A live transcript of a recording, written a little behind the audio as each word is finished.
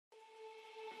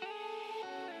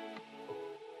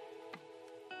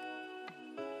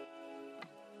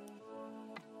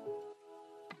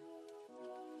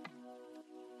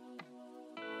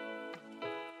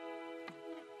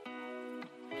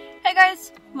Hi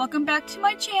guys, welcome back to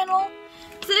my channel.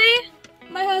 Today,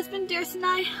 my husband Darius and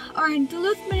I are in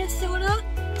Duluth, Minnesota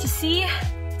to see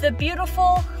the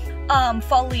beautiful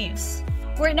fall leaves.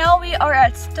 Right now we are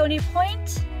at Stoney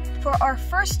Point for our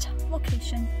first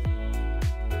location.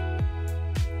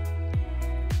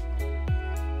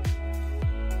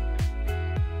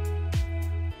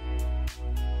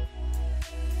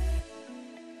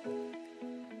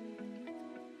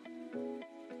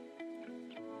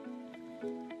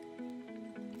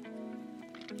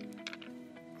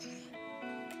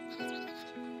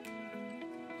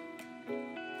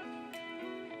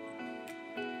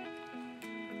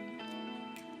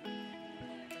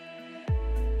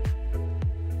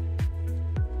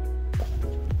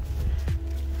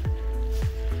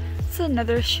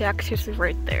 Another shack seriously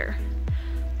right there.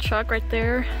 Truck right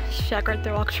there, shack right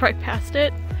there, walks right past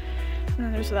it. And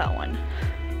then there's that one.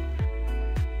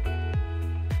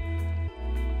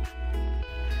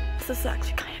 This is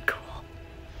actually kind of cool.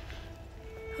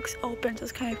 Looks open, so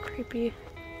it's kind of creepy.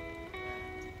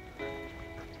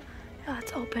 Yeah,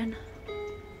 it's open.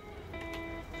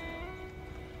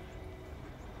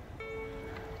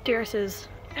 Darius is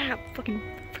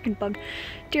freaking bug.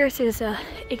 Darius is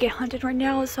get hunted right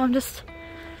now, so I'm just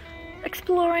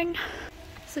exploring.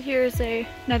 So here's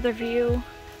another view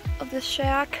of the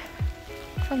shack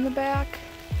from the back.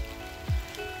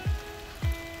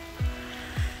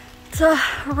 It's a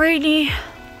rainy,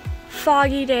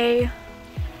 foggy day.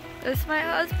 This is my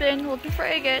husband looking for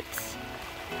agates.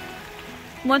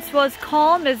 Once was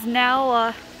calm, is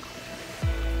now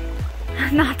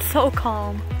not so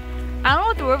calm. I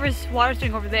don't know what the water's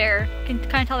doing over there. You can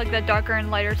kind of tell like the darker and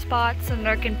lighter spots and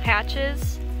darkened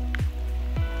patches.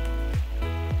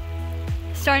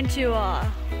 Starting to,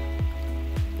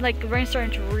 like the rain's starting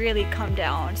to really come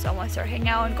down. So I want to start hanging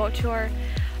out and go to our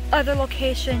other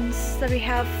locations that we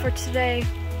have for today.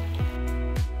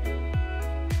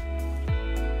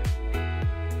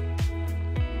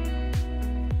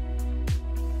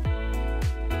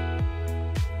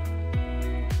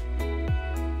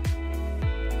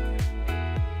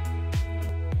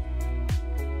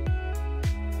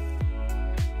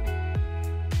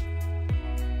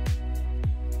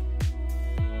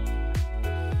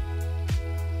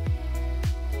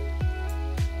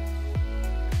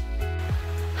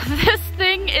 This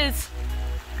thing is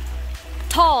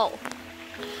tall.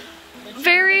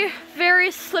 Very,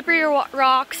 very slippery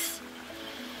rocks.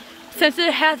 Since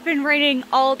it has been raining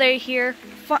all day here.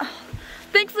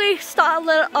 Thankfully,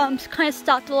 kind of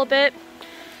stopped a little bit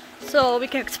so we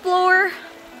can explore.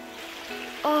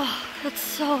 Oh, that's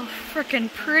so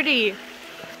freaking pretty.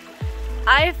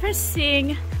 I've been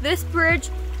seeing this bridge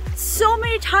so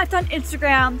many times on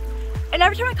Instagram, and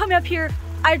every time I come up here,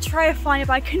 I try to find it,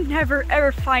 but I can never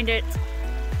ever find it.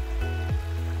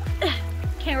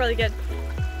 Can't really get.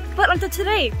 But until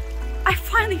today, I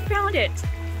finally found it.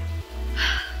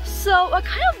 So I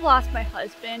kind of lost my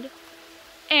husband,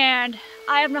 and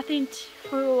I have nothing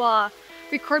to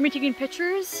record me taking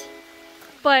pictures.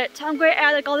 But I'm going to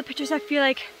add like all the pictures I feel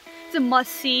like is a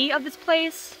must-see of this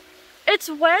place. It's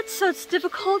wet, so it's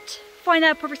difficult to find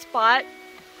that perfect spot.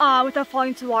 Without falling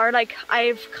into the water, like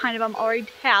I've kind of already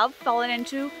have fallen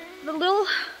into the little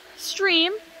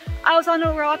stream. I was on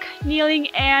a rock kneeling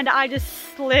and I just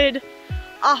slid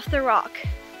off the rock.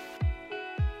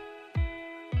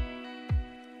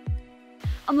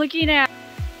 I'm looking at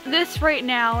this right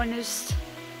now and it's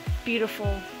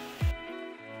beautiful.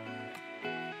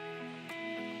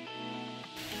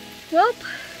 Well,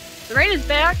 the rain is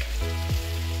back.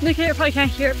 You probably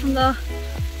can't hear it from the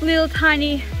little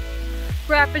tiny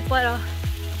rapids, but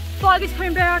fog is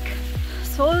coming back,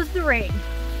 so is the rain.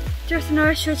 Just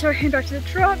another should start heading back to the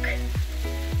truck.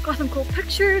 Got some cool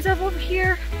pictures of over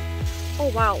here.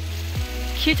 Oh wow.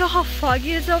 Can you tell how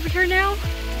foggy it is over here now?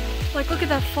 Like, look at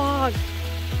that fog.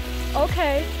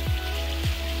 Okay.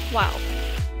 Wow.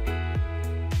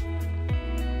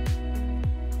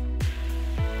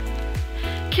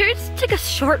 Can we just take a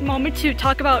short moment to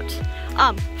talk about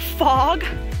fog?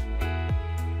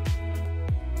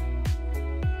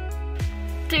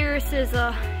 Darius is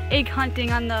egg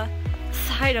hunting on the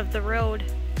side of the road,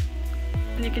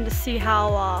 and you can just see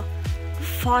how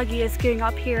foggy it's getting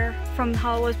up here from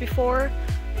how it was before.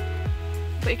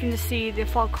 But you can just see the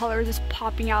fall colors just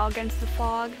popping out against the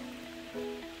fog.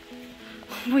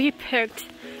 We picked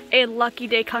a lucky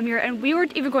day to come here, and we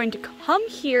weren't even going to come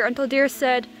here until Darius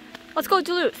said, "Let's go to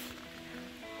Duluth."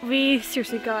 We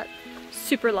seriously got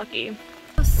super lucky.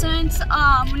 Since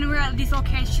when we're at these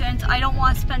locations, I don't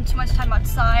want to spend too much time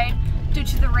outside due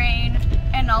to the rain,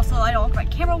 and also I don't want my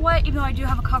camera wet, even though I do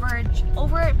have a coverage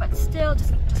over it, but still,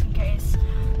 just in case.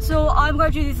 So I'm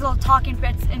going to do these little talking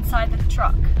bits inside the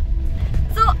truck.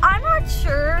 So I'm not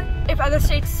sure if other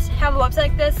states have a website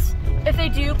like this. If they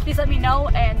do, please let me know.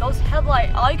 And those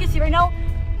headlights, all you can see right now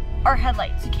are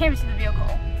headlights. You can't even see the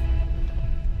vehicle.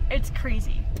 It's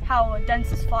crazy how dense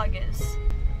this fog is.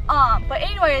 But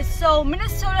anyways, so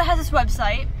Minnesota has this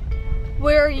website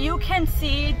where you can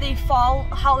see the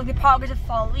progress of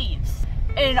fall leaves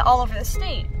in all over the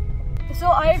state.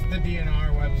 So it's the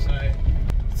DNR website.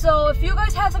 So if you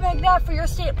guys have something like that for your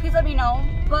state, please let me know.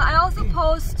 But I also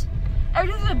post,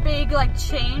 every time there's a big like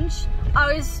change, I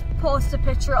always post a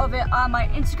picture of it on my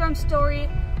Instagram story,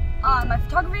 on my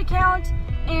photography account,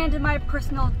 and my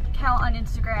personal account on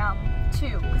Instagram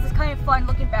too. Because it's kind of fun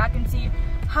looking back and see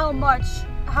how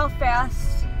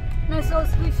fast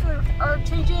Minnesota's leaves are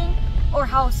changing, or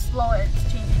how slow it's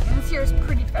changing. And this year is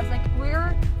pretty fast. Like,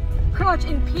 we're pretty much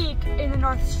in peak in the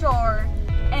North Shore,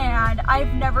 and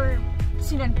I've never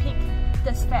seen it in peak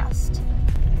this fast.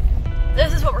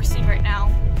 This is what we're seeing right now.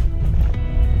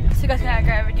 So you guys can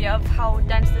get an idea of how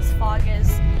dense this fog is.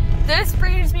 This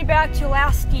brings me back to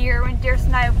last year when Darius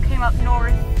and I came up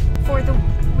north for the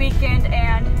weekend,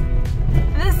 and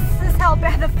this is how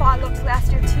bad the fog looked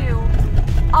last year too.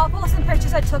 I'll post some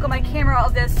pictures I took on my camera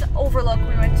of this overlook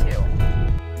we went to.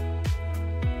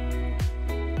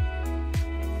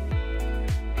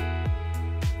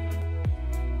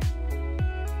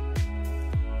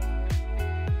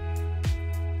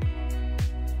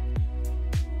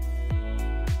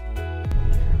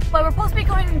 But we're supposed to be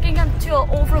getting up to an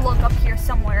overlook up here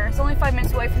somewhere. It's only 5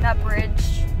 minutes away from that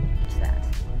bridge. What's that?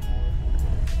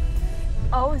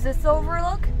 Oh, is this the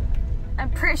overlook? I'm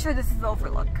pretty sure this is the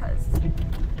overlook, cause...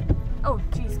 Oh,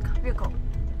 geez, vehicle.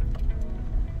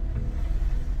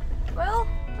 Well,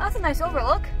 that's a nice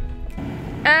overlook.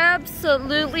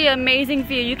 Absolutely amazing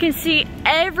view. You can see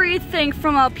everything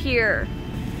from up here.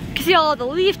 You can see all the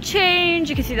leaf change,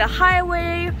 you can see the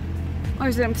highway.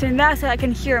 I'm saying that so I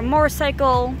can hear a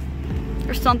motorcycle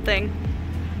or something.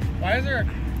 Why is there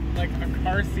like a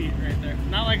car seat right there?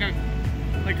 Not like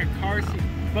a car seat,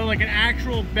 but like an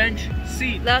actual bench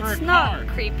seat. That's for a not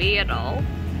car. Creepy at all.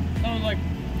 I was like,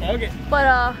 bug it.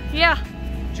 But yeah.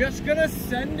 Just gonna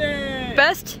send it.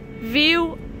 Best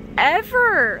view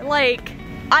ever. Like,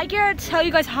 I gotta tell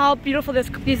you guys how beautiful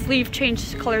these leaf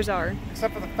change colors are.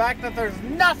 Except for the fact that there's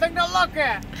nothing to look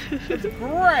at. It's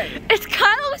great. It's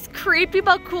kind of looks creepy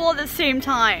but cool at the same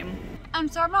time. I'm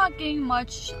sorry I'm not getting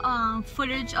much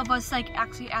footage of us like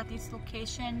actually at these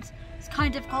locations. It's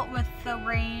kind of difficult with the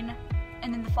rain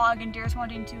and then the fog, and Darius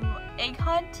wanting to egg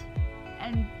hunt,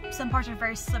 and some parts are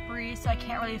very slippery, so I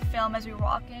can't really film as we were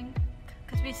walking.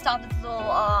 Because we stopped at this little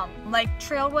like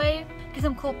trailway, get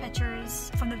some cool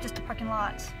pictures from just the parking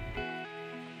lot.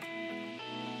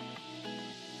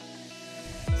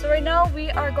 So right now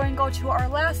we are going to go to our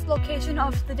last location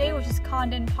of the day, which is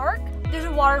Congdon Park. There's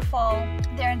a waterfall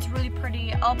there and it's really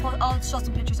pretty. I'll show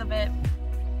some pictures of it.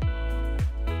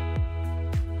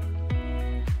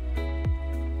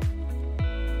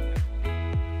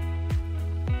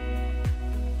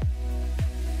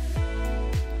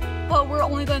 But we're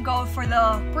only going to go for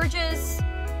the bridges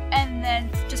and then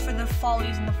just for the fall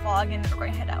leaves and the fog, and then we're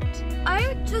going to head out.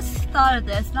 I just thought of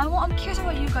this, and I'm curious of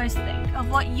what you guys think of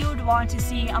what you would want to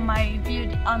see on my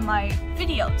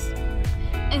videos.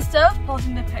 Instead of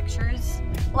posting the pictures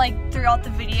like throughout the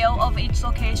video of each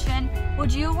location,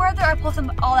 would you rather I post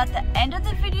them all at the end of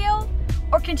the video,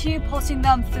 or continue posting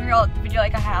them throughout the video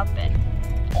like I have been?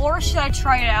 Or should I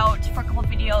try it out for a couple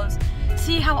videos,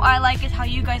 see how I like it, how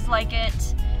you guys like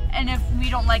it? And if we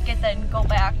don't like it, then go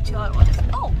back to how it was.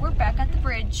 Oh, we're back at the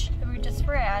bridge that we just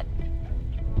were at.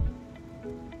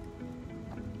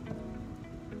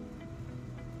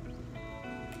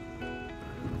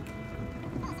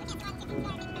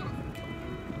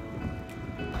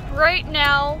 Right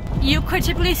now, you could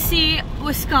typically see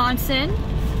Wisconsin.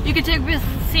 You could typically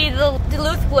see the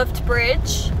Duluth lift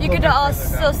bridge. You could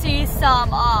also see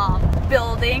some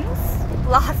buildings,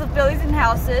 lots of buildings and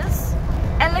houses,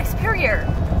 and Lake Superior.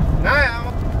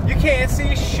 Now, you can't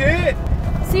see shit.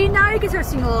 See, now you can start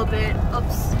seeing a little bit.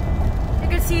 Oops. You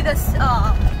can see this,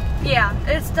 yeah,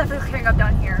 it's definitely clearing up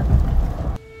down here.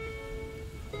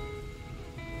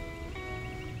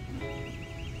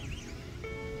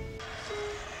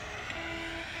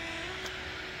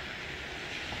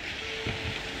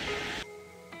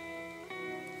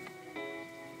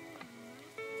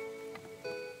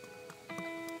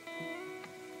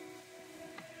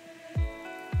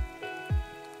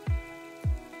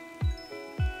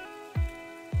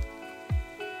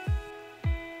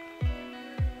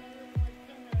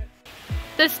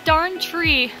 This darn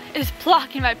tree is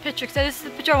blocking my picture because this is the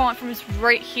picture I want from is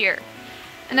right here.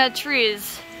 And that tree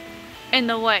is in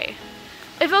the way.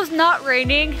 If it was not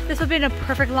raining, this would have been a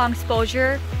perfect long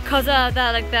exposure because of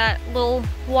that, like that little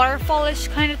waterfallish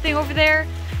kind of thing over there.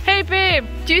 Hey babe,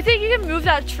 do you think you can move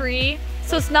that tree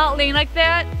so it's not laying like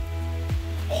that?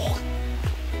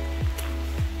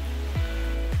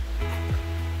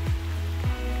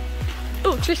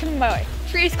 Oh, tree's coming my way.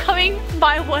 Tree's coming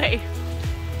my way.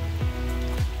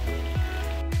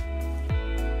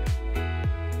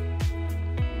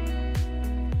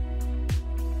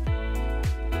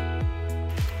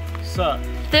 Sup?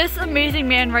 This amazing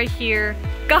man right here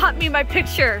got me my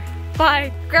picture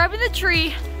by grabbing the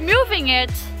tree, moving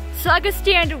it so I could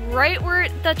stand right where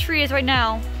that tree is right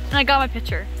now, and I got my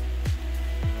picture.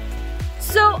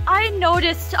 So I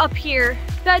noticed up here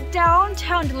that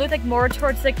downtown Duluth, like more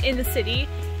towards like in the city,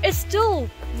 is still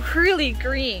really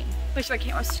green. Make sure my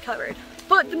camera's covered.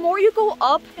 But the more you go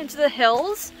up into the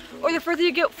hills, or the further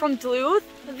you get from Duluth,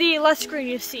 the less green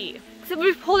you see. So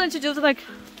we pulled into Duluth, I'm like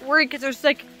worried because there's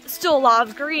like still a lot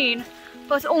of green,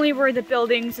 but it's only where the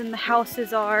buildings and the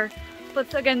houses are.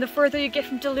 But again, the further you get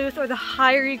from Duluth or the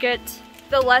higher you get,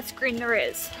 the less green there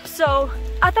is. So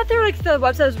I thought they were like the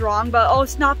website was wrong, but oh,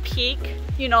 it's not peak,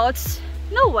 you know, it's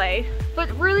no way. But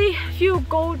really, if you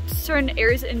go to certain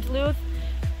areas in Duluth,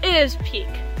 it is peak.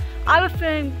 I have a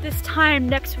feeling this time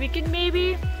next weekend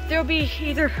maybe, there'll be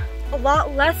either a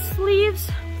lot less leaves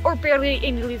or barely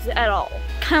any leaves at all.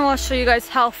 Kind of want to show you guys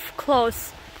how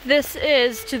close this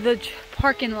is to the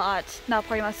parking lot. Not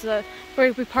parking lot, it's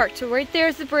where we parked. So right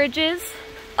there's the bridges,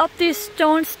 up these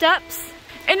stone steps.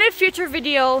 In a future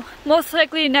video, most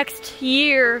likely next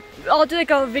year, I'll do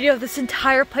like a video of this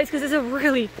entire place because it's a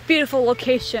really beautiful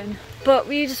location. But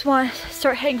we just want to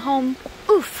start heading home.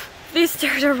 Oof, these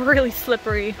stairs are really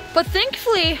slippery. But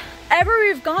thankfully, everywhere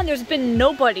we've gone, there's been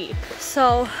nobody.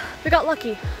 So we got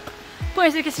lucky. But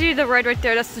as you can see the red right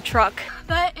there, that's the truck.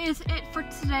 That is it for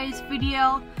today's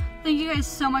video. Thank you guys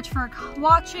so much for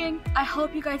watching. I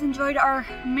hope you guys enjoyed our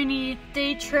mini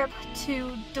day trip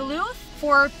to Duluth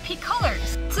for peak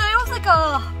colors. Today was like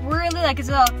a really it's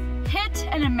a hit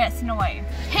and a miss in a way.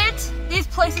 Hit, these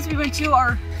places we went to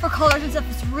are for colors and stuff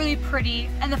is really pretty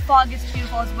and the fog is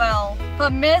beautiful as well.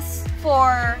 But miss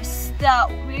for that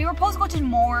we were supposed to go to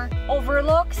more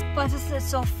overlooks, but since it's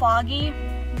so foggy,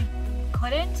 we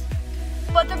couldn't.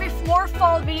 But there'll be more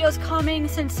fall videos coming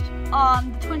since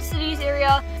the Twin Cities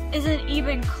area isn't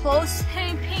even close to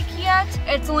hitting peak yet.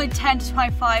 It's only 10 to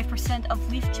 25%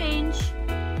 of leaf change.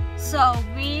 So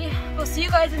we will see you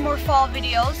guys in more fall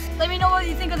videos. Let me know what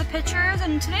you think of the pictures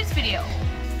in today's video.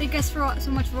 Thank you guys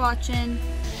so much for watching.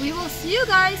 We will see you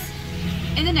guys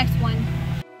in the next one.